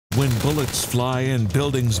When bullets fly and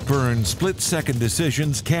buildings burn, split-second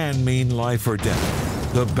decisions can mean life or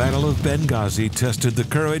death. The Battle of Benghazi tested the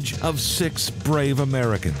courage of 6 brave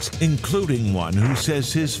Americans, including one who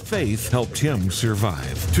says his faith helped him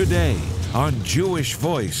survive. Today on Jewish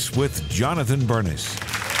Voice with Jonathan Bernis.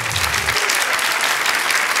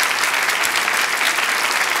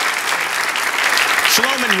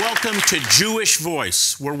 Shalom and welcome to Jewish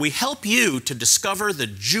Voice, where we help you to discover the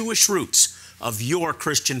Jewish roots of your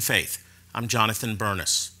Christian faith. I'm Jonathan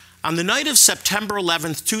Bernis. On the night of September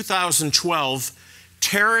 11th, 2012,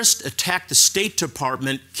 terrorists attacked the State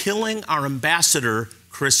Department, killing our ambassador,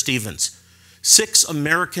 Kris Stevens. 6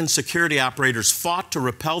 American security operators fought to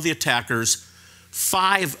repel the attackers.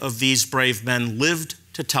 5 of these brave men lived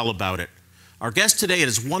to tell about it. Our guest today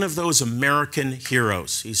is one of those American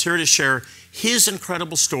heroes. He's here to share his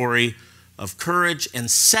incredible story of courage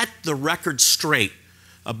and set the record straight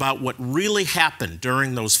about what really happened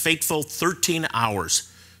during those fateful 13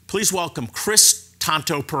 hours. Please welcome Kris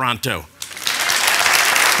Paronto.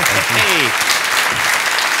 Hey.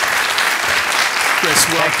 Kris,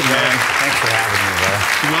 welcome, man. Thanks for having me, bro.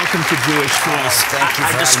 Welcome to Jewish Voice. Thank you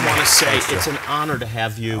for I just having me. want to say Thank you. it's an honor to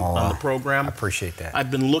have you on the program. I appreciate that.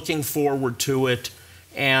 I've been looking forward to it,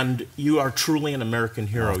 and you are truly an American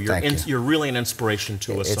hero. You're really an inspiration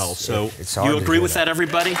to us all. So do you agree with that,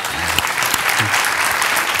 everybody?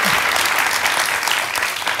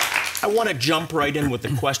 I want to jump right in with the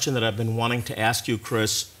question that I've been wanting to ask you,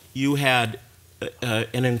 Kris. You had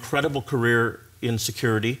an incredible career in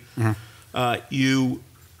security. Mm-hmm. You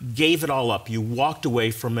gave it all up. You walked away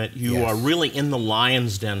from it. You are really in the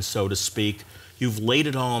lion's den, so to speak. You've laid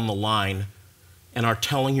it all on the line and are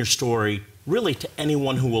telling your story really to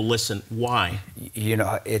anyone who will listen. Why? You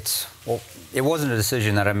know, it wasn't a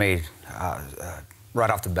decision that I made right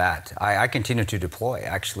off the bat. I continued to deploy.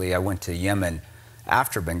 Actually, I went to Yemen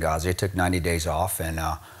after Benghazi. I took 90 days off, and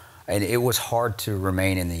it was hard to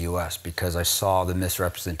remain in the U.S. because I saw the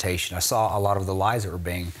misrepresentation. I saw a lot of the lies that were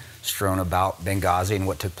being strewn about Benghazi and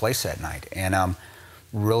what took place that night, and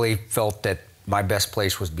really felt that my best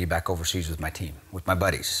place was to be back overseas with my team, with my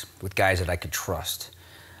buddies, with guys that I could trust.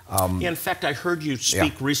 In fact, I heard you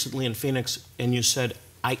speak recently in Phoenix, and you said,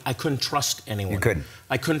 I couldn't trust anyone. You couldn't.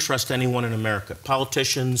 I couldn't trust anyone in America.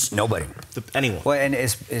 Politicians. Nobody. Anyone. Well, and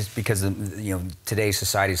it's because today's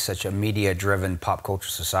society is such a media-driven pop culture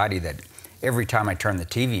society that every time I turned the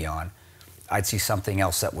TV on, I'd see something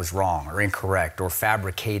else that was wrong or incorrect or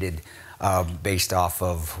fabricated based off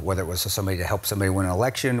of whether it was somebody to help somebody win an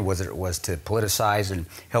election, whether it was to politicize and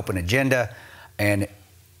help an agenda, and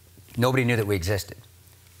nobody knew that we existed.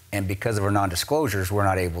 And because of our non-disclosures, we're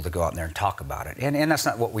not able to go out there and talk about it. And that's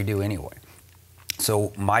not what we do anyway.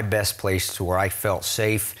 So my best place to where I felt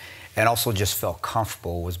safe and also just felt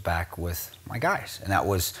comfortable was back with my guys. And that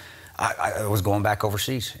was, I was going back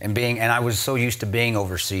overseas. And I was so used to being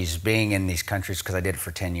overseas, being in these countries, because I did it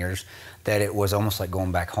for 10 years, that it was almost like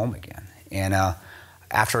going back home again. And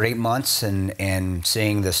after 8 months and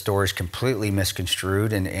seeing the stories completely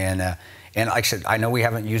misconstrued, and like I said, I know we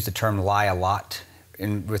haven't used the term lie a lot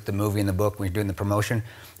with the movie and the book when you're doing the promotion.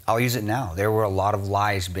 I'll use it now. There were a lot of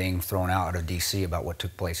lies being thrown out of D.C. about what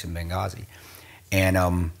took place in Benghazi.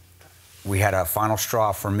 And we had a final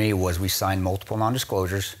straw for me was we signed multiple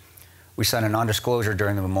non-disclosures. We signed a non-disclosure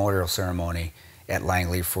during the memorial ceremony at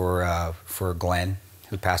Langley for Glenn,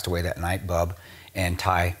 who passed away that night, Bub, and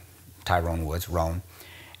Tyrone Woods, Roan.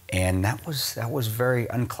 And that was very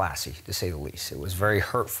unclassy, to say the least. It was very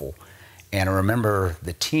hurtful. And I remember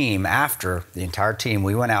the team, after the entire team,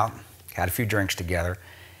 we went out, had a few drinks together,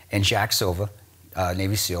 and Jack Silva,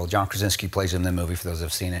 Navy SEAL, John Krasinski plays in the movie for those who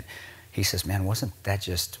have seen it, he says, man, wasn't that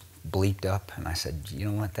just bleeped up? And I said, you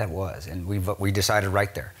know what, that was. And we decided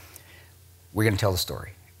right there, we're going to tell the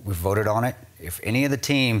story. We voted on it. If any of the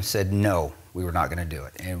team said no, we were not going to do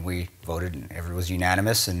it. And we voted, and everyone was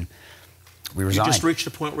unanimous, and we resigned. You just reached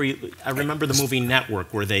a point where I remember the movie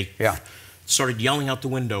Network, where they started yelling out the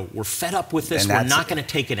window, we're fed up with this, we're not going to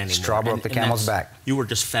take it anymore. Straw broke the camel's back. You were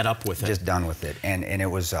just fed up with it. Just done with it. And it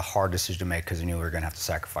was a hard decision to make because we knew we were going to have to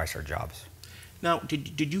sacrifice our jobs. Now,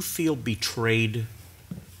 did you feel betrayed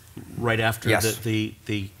right after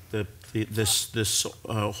this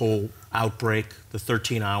whole outbreak, the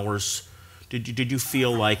 13 hours? Did you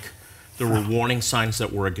feel like there were warning signs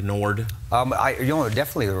that were ignored?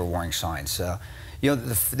 Definitely there were warning signs.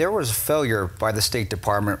 There was a failure by the State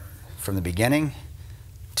Department from the beginning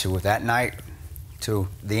to that night to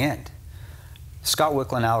the end. Scott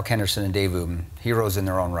Wicklund, Alec Henderson, and Dave Ubben, heroes in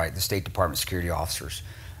their own right, the State Department security officers,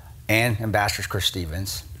 and Ambassador Kris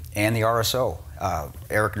Stevens, and the RSO,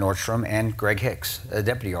 Eric Nordstrom, and Greg Hicks, a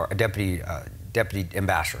deputy deputy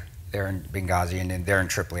ambassador there in Benghazi and then there in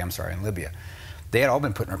Tripoli, I'm sorry, in Libya. They had all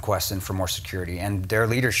been putting requests in for more security, and their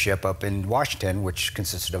leadership up in Washington, which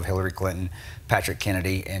consisted of Hillary Clinton, Patrick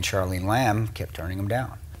Kennedy, and Charlene Lamb, kept turning them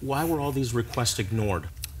down. Why were all these requests ignored?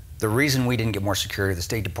 The reason we didn't get more security, the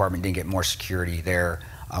State Department didn't get more security there,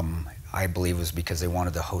 I believe was because they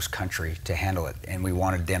wanted the host country to handle it, and we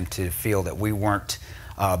wanted them to feel that we weren't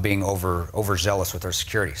being overzealous with our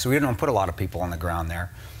security. So we didn't put a lot of people on the ground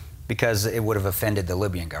there, because it would have offended the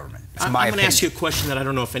Libyan government. I'm going to ask you a question that I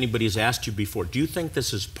don't know if anybody's asked you before. Do you think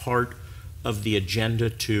this is part of the agenda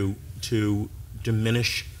to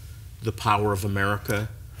diminish the power of America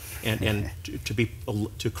and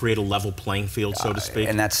to create a level playing field, so to speak?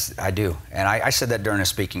 And I do. And I said that during a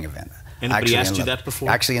speaking event. Anybody asked you that before?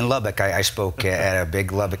 Actually, in Lubbock, I spoke at a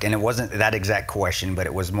big Lubbock, and it wasn't that exact question, but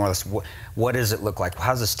it was more or less, what does it look like?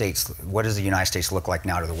 What does the United States look like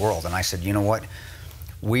now to the world? And I said, you know what?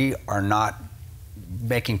 We are not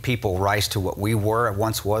making people rise to what we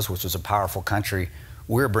once was, which was a powerful country.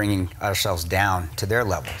 We're bringing ourselves down to their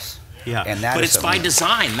levels. Yeah, and that but it's by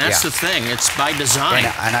design. That's the thing. It's by design.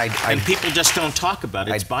 And people just don't talk about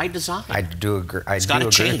it. It's by design. I do agree. I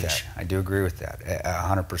do agree with that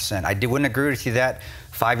 100%. I wouldn't agree with you that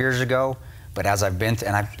 5 years ago, but as I've been,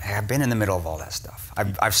 and I've been in the middle of all that stuff.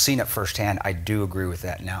 I've seen it firsthand. I do agree with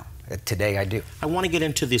that now. Today, I do. I want to get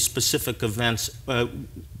into the specific events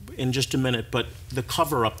in just a minute, but the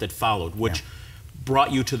cover-up that followed, which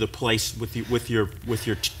brought you to the place with your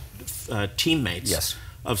teammates, yes,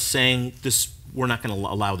 of saying this, we're not going to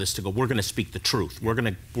allow this to go. We're going to speak the truth. We're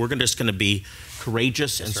just going to be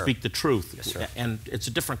courageous and speak the truth. Yes, sir. And it's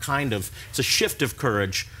a different kind of, it's a shift of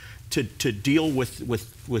courage to deal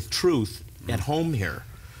with truth at home here.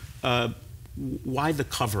 Why the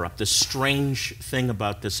cover-up? This strange thing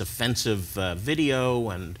about this offensive video,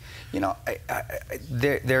 and you know,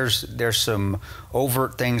 there's some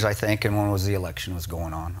overt things, I think, and one was the election was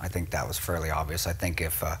going on. I think that was fairly obvious. I think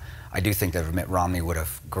I do think that if Mitt Romney would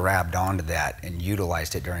have grabbed onto that and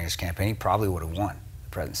utilized it during his campaign, he probably would have won the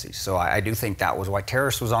presidency. So I do think that was why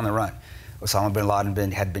terrorists was on the run. Osama bin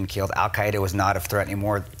Laden had been killed. Al-Qaeda was not a threat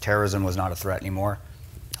anymore. Terrorism was not a threat anymore.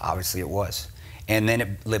 Obviously, it was. And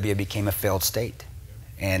then Libya became a failed state,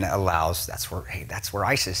 and that's where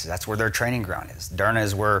ISIS is. That's where their training ground is. Derna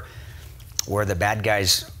is where the bad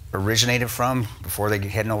guys originated from before they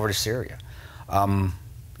get heading over to Syria.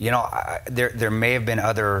 You know, there may have been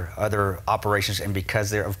other operations, and because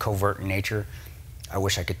they're of covert in nature, I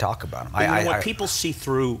wish I could talk about them. You know what, people see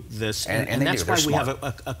through this, and that's why we have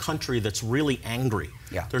a country that's really angry.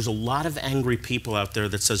 Yeah. There's a lot of angry people out there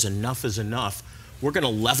that says enough is enough. We're going to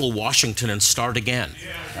level Washington and start again.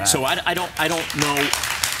 Yeah. So I don't know.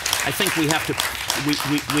 I think we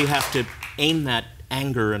have to aim that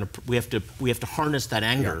anger, and we have to harness that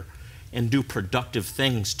anger and do productive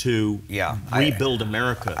things to rebuild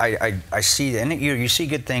America. I see, and you see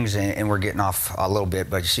good things, and we're getting off a little bit,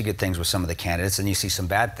 but you see good things with some of the candidates, and you see some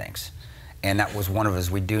bad things. And that was one of us.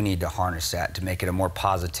 We do need to harness that to make it a more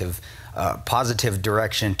positive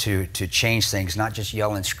direction to change things, not just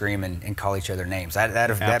yell and scream and call each other names.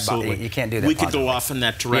 Absolutely. You can't do that. We could go off in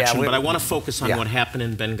that direction, but I want to focus on what happened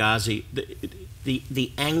in Benghazi.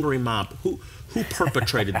 The angry mob. Who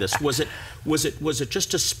perpetrated this? Was it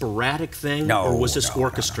just a sporadic thing, or was this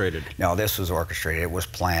orchestrated? No, this was orchestrated. It was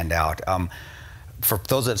planned out. For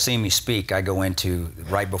those that have seen me speak, I go into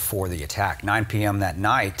right before the attack. 9 p.m. that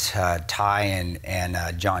night, Ty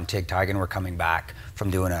and John Tiggin were coming back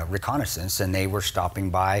from doing a reconnaissance, and they were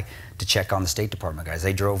stopping by to check on the State Department guys.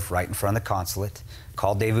 They drove right in front of the consulate,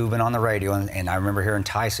 called Dave Ubben on the radio, and I remember hearing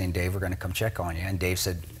Ty saying, "Dave, we're going to come check on you." And Dave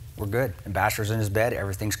said, "We're good. Ambassador's in his bed.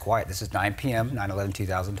 Everything's quiet." This is 9 p.m.,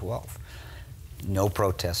 9/11/2012. No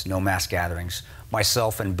protests, no mass gatherings.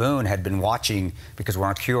 Myself and Boone had been watching, because we're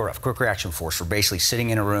on QRF, Quick Reaction Force. We're basically sitting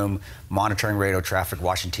in a room, monitoring radio traffic,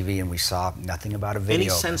 watching TV, and we saw nothing about a video. Any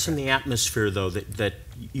sense in the atmosphere, though, that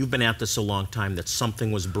you've been at this a long time, that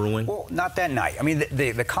something was brewing? Well, not that night. I mean,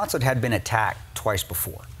 the consulate had been attacked twice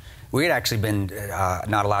before. We had actually been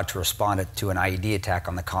not allowed to respond to an IED attack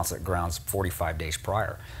on the consulate grounds 45 days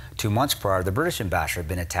prior. 2 months prior, the British ambassador had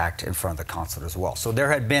been attacked in front of the consulate as well. So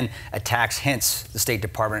there had been attacks, hence the State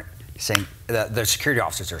Department saying, the security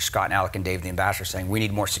officers there, Scott and Alec and Dave, the ambassador, saying, we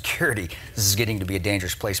need more security. This is getting to be a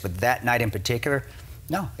dangerous place. But that night in particular,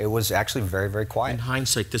 no, it was actually very, very quiet. In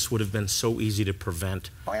hindsight, this would have been so easy to prevent.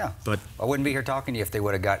 Oh, yeah. But I wouldn't be here talking to you if they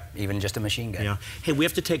would have got even just a machine gun. Yeah. Hey, we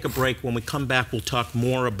have to take a break. When we come back, we'll talk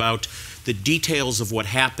more about the details of what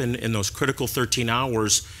happened in those critical 13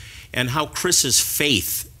 hours and how Kris's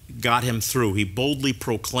faith got him through. He boldly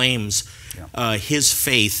proclaims his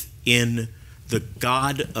faith in the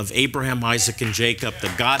God of Abraham, Isaac, and Jacob,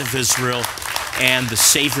 the God of Israel, and the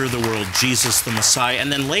Savior of the world, Jesus the Messiah. And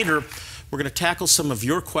then later, we're going to tackle some of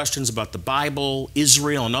your questions about the Bible,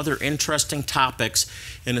 Israel, and other interesting topics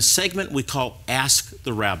in a segment we call Ask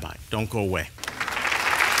the Rabbi. Don't go away.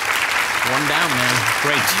 One down, man.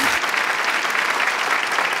 Great.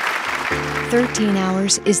 13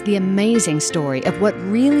 Hours is the amazing story of what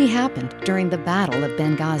really happened during the Battle of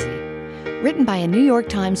Benghazi. Written by a New York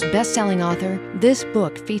Times best-selling author, this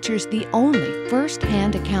book features the only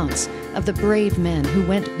first-hand accounts of the brave men who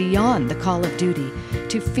went beyond the call of duty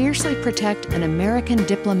to fiercely protect an American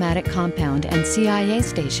diplomatic compound and CIA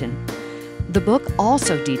station. The book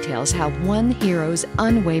also details how one hero's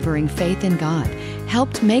unwavering faith in God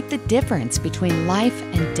helped make the difference between life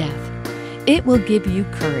and death. It will give you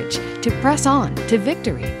courage to press on to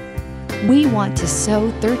victory. We want to sow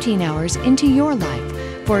 13 hours into your life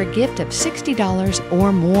for a gift of $60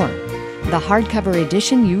 or more. The hardcover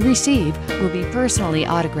edition you receive will be personally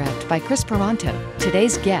autographed by Kris Paronto,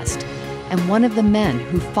 today's guest, and one of the men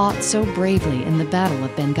who fought so bravely in the Battle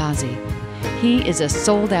of Benghazi. He is a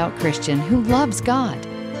sold-out Christian who loves God.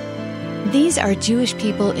 These are Jewish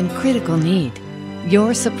people in critical need.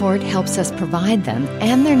 Your support helps us provide them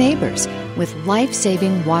and their neighbors with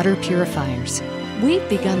life-saving water purifiers. We've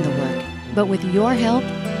begun the work, but with your help,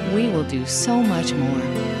 we will do so much more.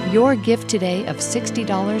 Your gift today of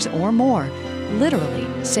 $60 or more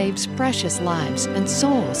literally saves precious lives and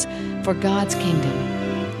souls for God's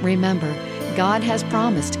kingdom. Remember, God has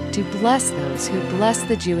promised to bless those who bless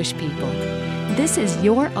the Jewish people. This is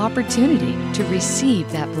your opportunity to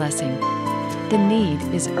receive that blessing. The need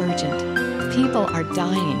is urgent. People are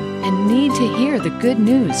dying and need to hear the good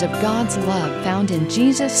news of God's love found in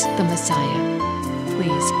Jesus the Messiah.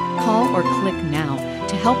 Please call or click now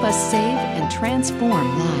to help us save and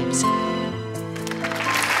transform lives.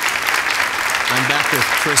 I'm back with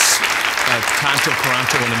Kris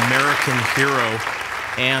Paronto, an American hero,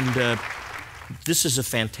 and this is a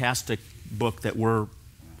fantastic book that we're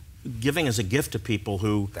giving as a gift to people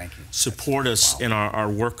who support us in our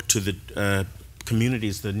work to the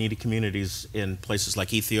communities, the needy communities in places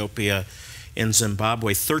like Ethiopia, in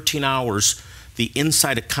Zimbabwe. 13 hours. The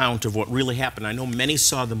inside account of what really happened. I know many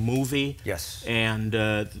saw the movie, yes, and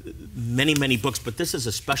many books, but this is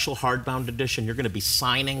a special hardbound edition. You're going to be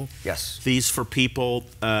signing these for people,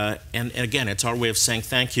 and again, it's our way of saying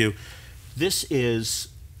thank you. This is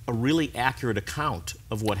a really accurate account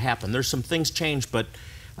of what happened. There's some things changed, but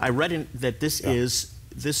I read that this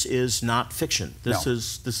is not fiction. This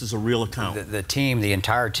is a real account. The team, the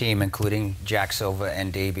entire team, including Jack Silva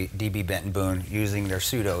and D.B. Benton Boone, using their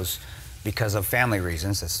pseudos because of family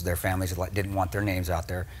reasons. Their families didn't want their names out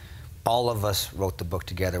there. All of us wrote the book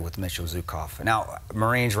together with Mitchell Zuckoff. Now,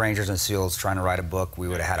 Marines, Rangers, and SEALs trying to write a book, we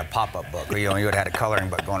would have had a pop-up book. You would have had a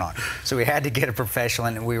coloring book going on. So we had to get a professional,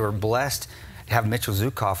 and we were blessed to have Mitchell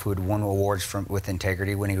Zuckoff, who had won awards with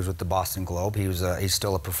integrity when he was with the Boston Globe. He's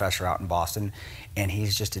still a professor out in Boston, and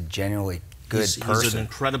he's just a genuinely good person. He's an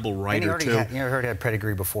incredible writer, too. You heard he had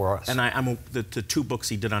pedigree before us. And the two books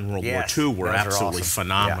he did on World War II were absolutely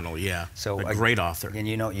phenomenal. Yeah. So a great author. And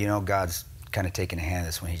you know God's kind of taking a hand of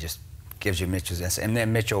this when he just gives you Mitchell's. And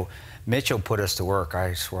then Mitchell put us to work.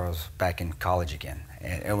 I swear I was back in college again.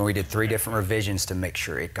 And we did 3 different revisions to make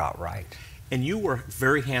sure it got right. And you were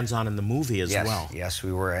very hands-on in the movie as well. Yes,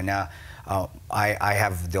 we were. And now I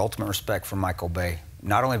have the ultimate respect for Michael Bay,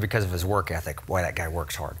 not only because of his work ethic, boy, that guy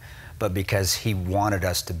works hard, but because he wanted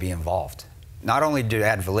us to be involved. Not only to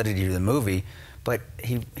add validity to the movie, but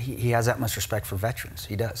he has that much respect for veterans.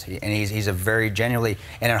 He does. And he's a very genuinely,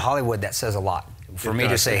 and in Hollywood, that says a lot. For me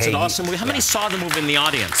to say, it's hey. It's an awesome movie. How many saw the movie in the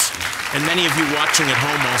audience? And many of you watching at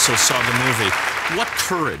home also saw the movie. What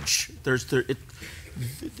courage.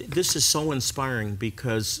 This is so inspiring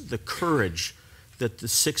because the courage that the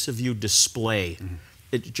 6 of you display,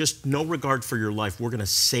 it just no regard for your life. We're going to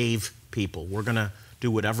save people. We're going to do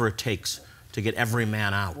whatever it takes to get every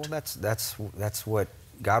man out. Well, that's what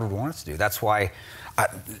God would want us to do. That's why I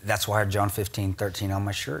have John 15:13 on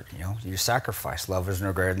my shirt. You know, your sacrifice, love is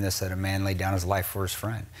no greater than this, that a man lay down his life for his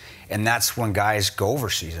friend. And that's when guys go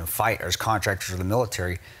overseas and fight, or as contractors or the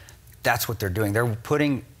military. That's what they're doing. They're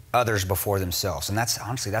putting others before themselves, and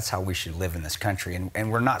honestly that's how we should live in this country.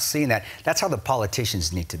 And we're not seeing that. That's how the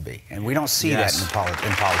politicians need to be, and we don't see that in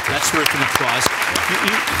politics. That's worth an applause.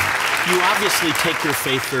 You obviously take your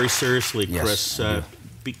faith very seriously, Kris.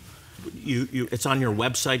 it's on your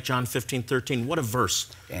website, John 15:13. What a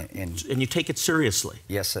verse! And you take it seriously.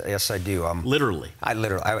 Yes, I do. Literally.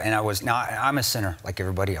 I'm a sinner like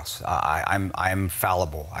everybody else. I'm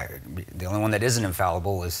fallible. The only one that isn't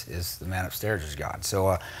infallible is the man upstairs, is God.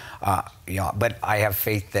 So, but I have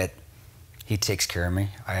faith that He takes care of me.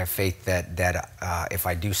 I have faith that if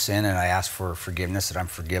I do sin and I ask for forgiveness, that I'm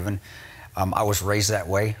forgiven. I was raised that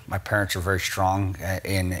way. My parents are very strong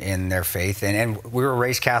in their faith, and we were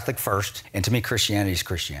raised Catholic first. And to me, Christianity is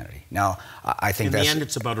Christianity. Now, I think in the end,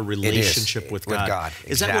 it's about a relationship with God.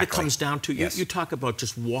 Exactly. Is that what it comes down to? Yes. You talk about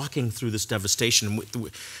just walking through this devastation.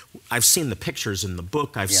 I've seen the pictures in the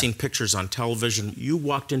book. I've seen pictures on television. You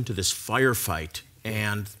walked into this firefight,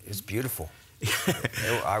 and it's beautiful.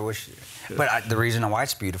 I wish, but the reason why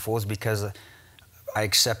it's beautiful is because I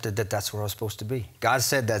accepted that that's where I was supposed to be. God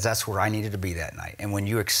said that that's where I needed to be that night. And when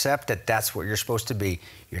you accept that that's where you're supposed to be,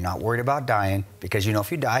 you're not worried about dying, because you know if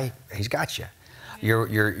you die, He's got you.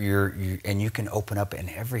 And you can open up, and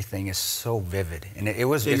everything is so vivid. And it's you're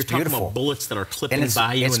beautiful. Talking about bullets that are clipping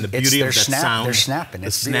by you, and the beauty of that sound. They're snapping.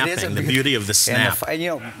 The beauty of the snap.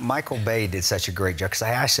 And Michael Bay did such a great job, because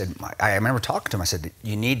I remember talking to him. I said,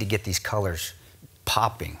 you need to get these colors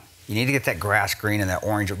popping. You need to get that grass green and that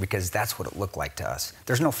orange, because that's what it looked like to us.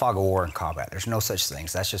 There's no fog of war in combat. There's no such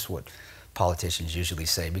things. That's just what politicians usually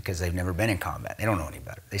say, because they've never been in combat. They don't know any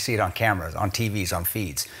better. They see it on cameras, on TVs, on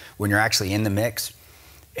feeds. When you're actually in the mix,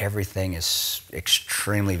 everything is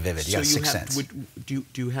extremely vivid. You got sixth sense. Do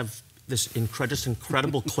you have this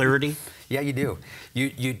incredible clarity? Yeah, you do.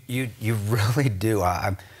 You really do.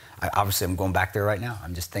 Obviously, I'm going back there right now.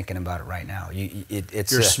 I'm just thinking about it right now.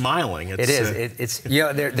 You're smiling. It's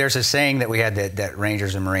there's a saying that we had that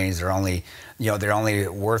Rangers and Marines are only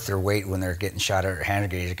worth their weight when they're getting shot at, or hand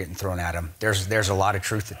grenades are getting thrown at them. There's a lot of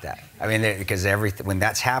truth at that. I mean, because when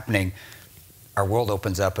that's happening, our world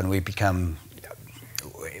opens up, and we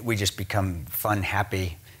just become fun,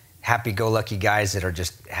 happy-go-lucky guys that are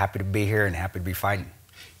just happy to be here and happy to be fighting.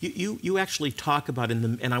 You actually talk about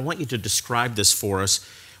and I want you to describe this for us.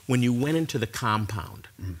 When you went into the compound,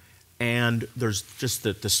 and there's just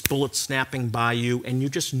this bullet snapping by you, and you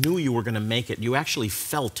just knew you were going to make it. You actually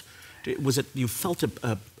felt, you felt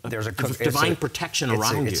a divine protection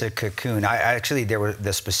around you. It's a cocoon. There was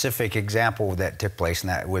the specific example that took place, and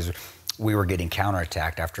that was we were getting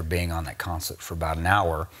counterattacked after being on that concert for about an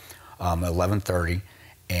hour, 11:30,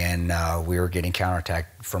 and we were getting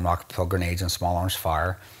counterattacked from rocket grenades and small arms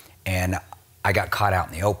fire, and I got caught out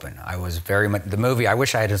in the open. I was very much, the movie, I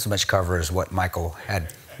wish I had as much cover as what Michael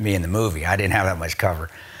had me in the movie. I didn't have that much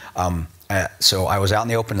cover. So I was out in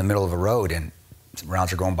the open in the middle of a road, and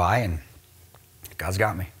rounds are going by, and God's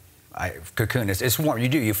got me. Cocoon, it's warm.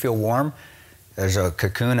 You feel warm. There's a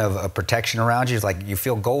cocoon of protection around you. It's like you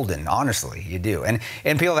feel golden, honestly, you do. And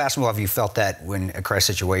people have asked me, well, have you felt that when a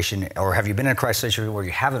crisis situation, or have you been in a crisis situation where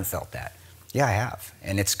you haven't felt that? Yeah, I have,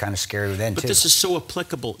 and it's kind of scary then, too. But this is so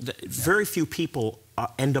applicable. Very few people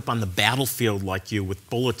end up on the battlefield like you, with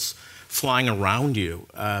bullets flying around you,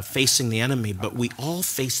 facing the enemy, but we all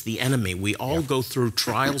face the enemy. We all go through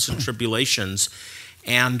trials and tribulations,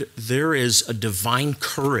 and there is a divine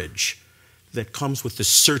courage that comes with the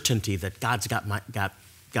certainty that God's got my back.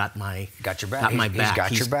 Got your back. Got my back. He's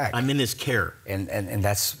got your back. I'm in His care. And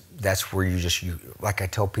that's where you like I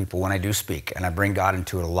tell people when I do speak, and I bring God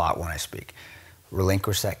into it a lot when I speak,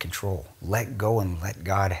 relinquish that control. Let go and let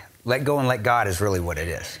God. Let go and let God is really what it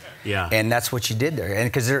is. Yeah. And that's what you did there. And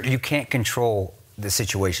because you can't control the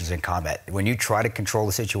situations in combat. When you try to control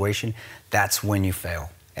the situation, that's when you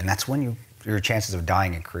fail, and that's when your chances of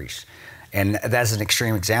dying increase. And that's an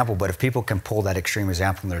extreme example, but if people can pull that extreme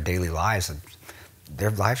example in their daily lives,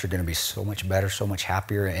 their lives are going to be so much better, so much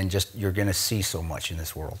happier, and just you're going to see so much in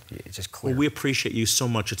this world. It's just clear. Well, we appreciate you so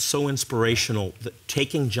much. It's so inspirational that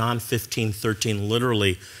taking John 15:13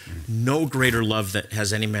 literally, no greater love that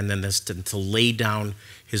has any man than this, to lay down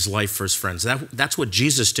his life for his friends. That's what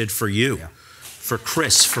Jesus did for you, for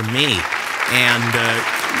Kris, for me, and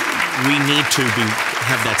we need to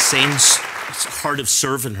have that same heart of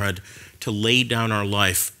servanthood to lay down our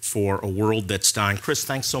life for a world that's dying. Kris,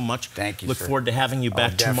 thanks so much. Thank you, Look sir. forward to having you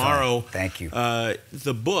back tomorrow. Thank you.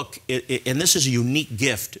 The book, and this is a unique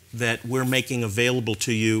gift that we're making available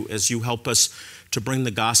to you as you help us to bring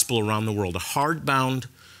the gospel around the world. A hardbound,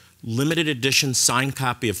 limited edition signed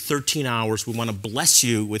copy of 13 Hours. We want to bless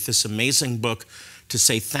you with this amazing book to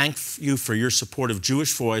say thank you for your support of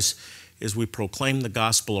Jewish Voice as we proclaim the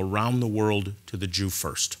gospel around the world to the Jew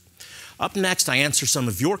first. Up next, I answer some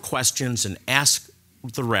of your questions and ask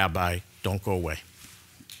the rabbi. Don't go away.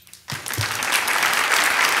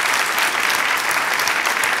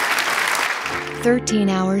 13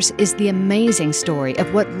 Hours is the amazing story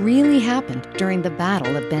of what really happened during the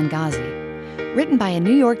Battle of Benghazi. Written by a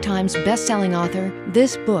New York Times best-selling author,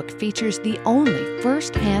 this book features the only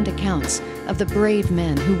first-hand accounts of the brave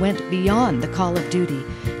men who went beyond the call of duty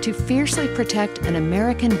to fiercely protect an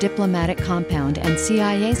American diplomatic compound and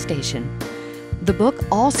CIA station. The book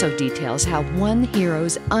also details how one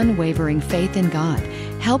hero's unwavering faith in God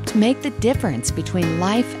helped make the difference between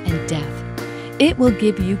life and death. It will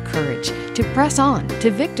give you courage to press on to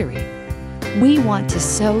victory. We want to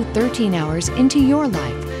sow 13 hours into your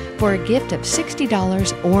life for a gift of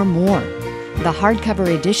 $60 or more. The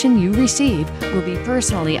hardcover edition you receive will be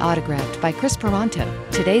personally autographed by Kris Paronto,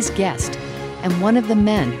 today's guest, and one of the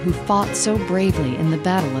men who fought so bravely in the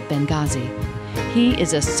Battle of Benghazi. He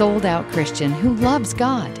is a sold-out Christian who loves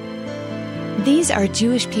God. These are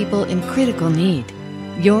Jewish people in critical need.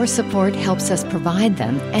 Your support helps us provide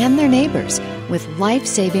them and their neighbors with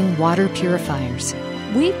life-saving water purifiers.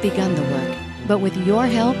 We've begun the work, but with your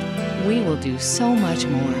help, we will do so much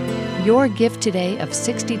more. Your gift today of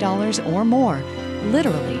 $60 or more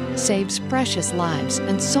literally saves precious lives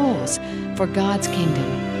and souls for God's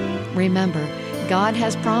kingdom. Remember, God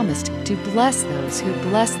has promised to bless those who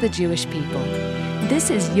bless the Jewish people.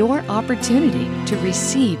 This is your opportunity to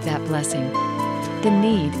receive that blessing. The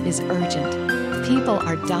need is urgent. People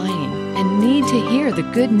are dying and need to hear the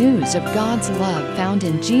good news of God's love found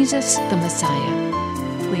in Jesus the Messiah.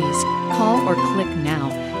 Please call or click now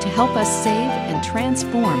to help us save and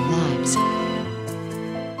transform lives.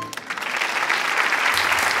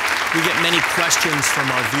 We get many questions from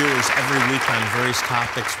our viewers every week on various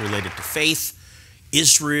topics related to faith,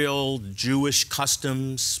 Israel, Jewish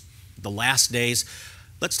customs, the last days.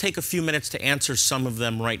 Let's take a few minutes to answer some of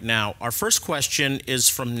them right now. Our first question is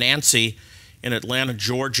from Nancy in Atlanta,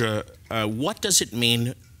 Georgia. What does it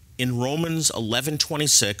mean in Romans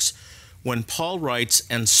 11:26 when Paul writes,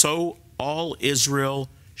 "And so all Israel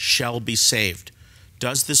shall be saved"?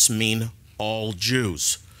 Does this mean all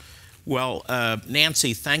Jews? Well,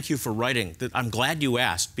 Nancy, thank you for writing. I'm glad you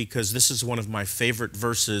asked, because this is one of my favorite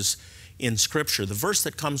verses in Scripture. The verse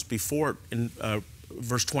that comes before, in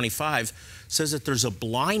verse 25, says that there's a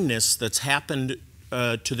blindness that's happened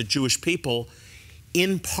to the Jewish people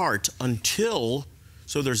in part until,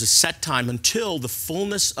 so there's a set time, until the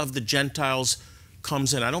fullness of the Gentiles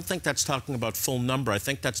comes in. I don't think that's talking about full number. I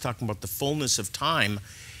think that's talking about the fullness of time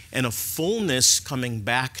and a fullness coming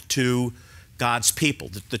back to God's people,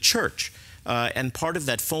 the church. And part of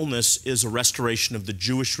that fullness is a restoration of the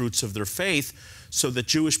Jewish roots of their faith, so that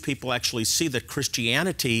Jewish people actually see that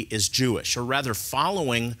Christianity is Jewish, or rather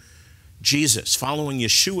following Jesus, following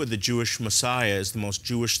Yeshua, the Jewish Messiah, is the most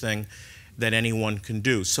Jewish thing that anyone can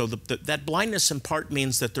do. So that blindness in part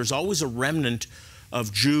means that there's always a remnant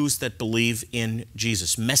of Jews that believe in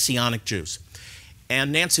Jesus, Messianic Jews.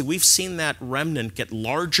 And Nancy, we've seen that remnant get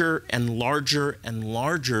larger and larger and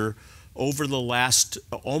larger over the last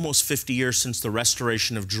almost 50 years since the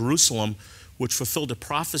restoration of Jerusalem, which fulfilled a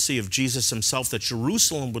prophecy of Jesus himself that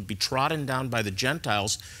Jerusalem would be trodden down by the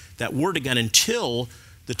Gentiles, that word again, until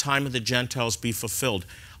the time of the Gentiles be fulfilled,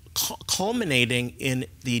 culminating in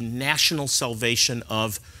the national salvation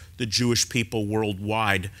of the Jewish people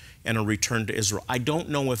worldwide and a return to Israel. I don't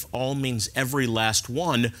know if all means every last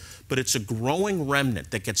one, but it's a growing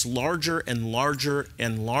remnant that gets larger and larger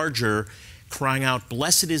and larger, crying out,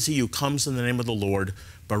 "Blessed is he who comes in the name of the Lord,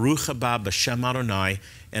 Baruch haba b'shem Adonai,"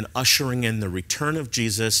 and ushering in the return of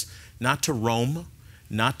Jesus, not to Rome,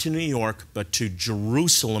 not to New York, but to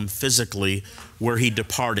Jerusalem physically, where he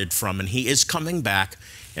departed from. And he is coming back,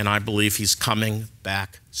 and I believe he's coming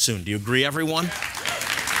back soon. Do you agree, everyone?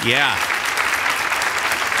 Yeah.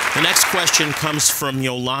 The next question comes from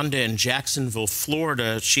Yolanda in Jacksonville,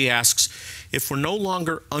 Florida. She asks, if we're no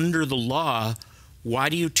longer under the law, why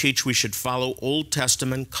do you teach we should follow Old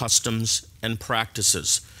Testament customs and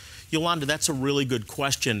practices? Yolanda, that's a really good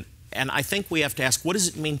question. And I think we have to ask, what does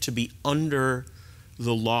it mean to be under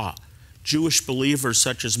the law? Jewish believers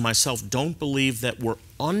such as myself don't believe that we're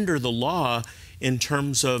under the law in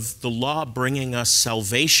terms of the law bringing us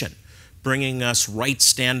salvation, bringing us right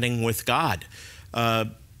standing with God.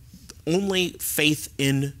 Only faith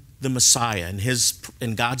in the Messiah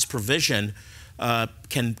and God's provision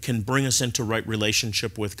can bring us into right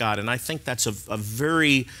relationship with God. And I think that's a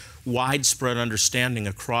very widespread understanding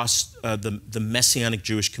across the Messianic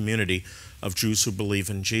Jewish community of Jews who believe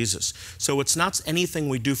in Jesus. So it's not anything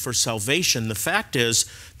we do for salvation. The fact is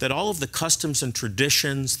that all of the customs and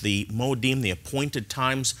traditions, the moedim, the appointed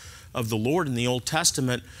times of the Lord in the Old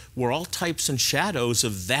Testament, were all types and shadows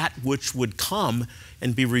of that which would come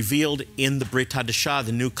and be revealed in the Brit Hadashah,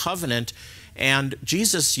 the New Covenant. And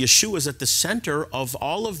Jesus, Yeshua, is at the center of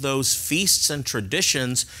all of those feasts and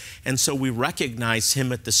traditions, and so we recognize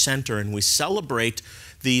him at the center, and we celebrate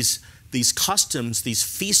these customs, these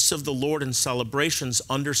feasts of the Lord and celebrations,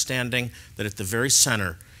 understanding that at the very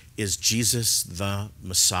center is Jesus the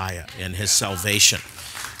Messiah and his salvation.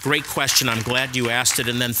 Great question. I'm glad you asked it.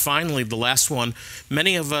 And then finally, the last one.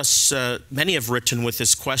 Many of us, many have written with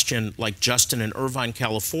this question, like Justin in Irvine,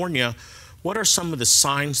 California. What are some of the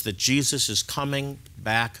signs that Jesus is coming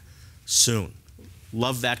back soon?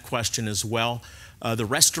 Love that question as well. The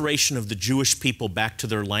restoration of the Jewish people back to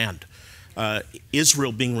their land.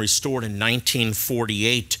 Israel being restored in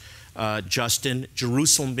 1948, Justin,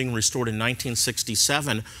 Jerusalem being restored in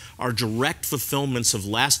 1967 are direct fulfillments of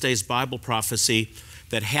last days Bible prophecy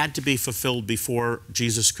that had to be fulfilled before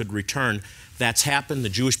Jesus could return. That's happened. The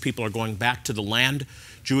Jewish people are going back to the land.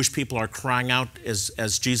 Jewish people are crying out,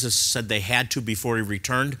 as Jesus said they had to before he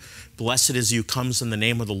returned, "Blessed is you comes in the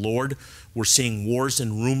name of the Lord." We're seeing wars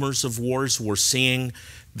and rumors of wars. We're seeing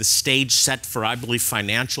the stage set for, I believe,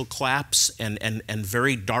 financial collapse and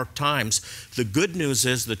very dark times. The good news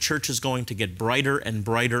is the church is going to get brighter and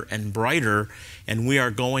brighter and brighter, and we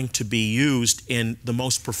are going to be used in the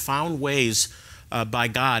most profound ways by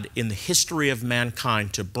God in the history of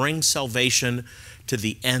mankind to bring salvation to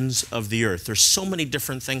the ends of the earth. There's so many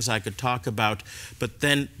different things I could talk about, but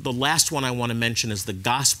then the last one I want to mention is the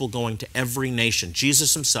gospel going to every nation.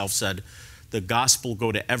 Jesus himself said, the gospel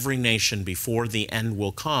go to every nation before the end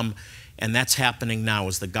will come, and that's happening now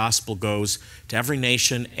as the gospel goes to every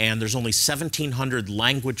nation, and there's only 1,700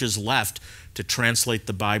 languages left to translate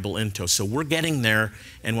the Bible into. So we're getting there,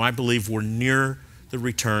 and I believe we're near the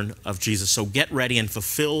return of Jesus. So get ready and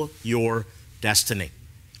fulfill your destiny.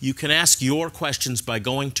 You can ask your questions by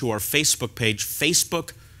going to our Facebook page,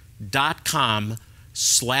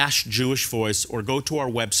 facebook.com/Jewish Voice, or go to our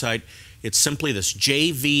website. It's simply this,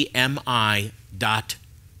 jvmi.tv.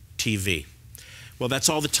 Well, that's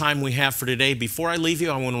all the time we have for today. Before I leave you,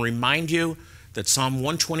 I want to remind you that Psalm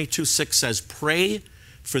 122:6 says, "Pray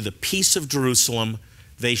for the peace of Jerusalem,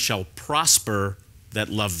 they shall prosper that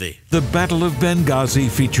love thee." The Battle of Benghazi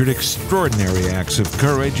featured extraordinary acts of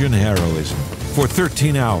courage and heroism. For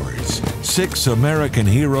 13 hours, 6 American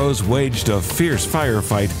heroes waged a fierce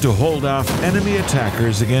firefight to hold off enemy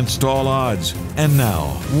attackers against all odds. And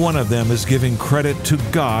now, one of them is giving credit to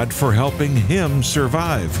God for helping him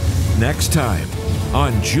survive. Next time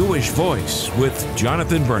on Jewish Voice with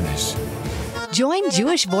Jonathan Bernis. Join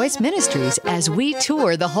Jewish Voice Ministries as we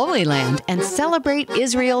tour the Holy Land and celebrate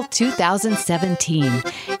Israel 2017.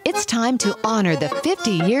 It's time to honor the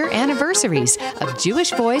 50-year anniversaries of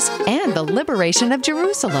Jewish Voice and the liberation of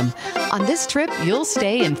Jerusalem. On this trip, you'll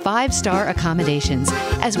stay in 5-star accommodations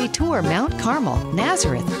as we tour Mount Carmel,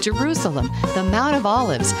 Nazareth, Jerusalem, the Mount of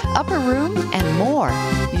Olives, Upper Room, and more.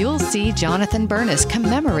 You'll see Jonathan Bernis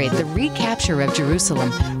commemorate the recapture of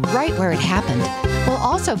Jerusalem right where it happened. We'll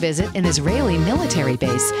also visit an Israeli military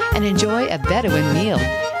base and enjoy a Bedouin meal.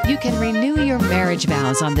 You can renew your marriage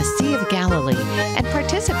vows on the Sea of Galilee and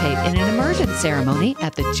participate in an immersion ceremony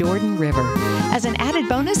at the Jordan River. As an added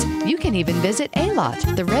bonus, you can even visit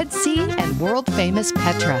Eilat, the Red Sea, and world-famous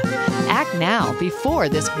Petra. Act now before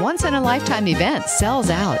this once-in-a-lifetime event sells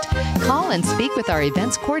out. Call and speak with our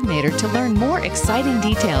events coordinator to learn more exciting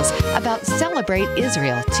details about Celebrate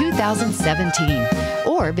Israel 2017.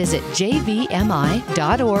 Or visit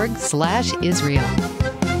jvmi.org/Israel.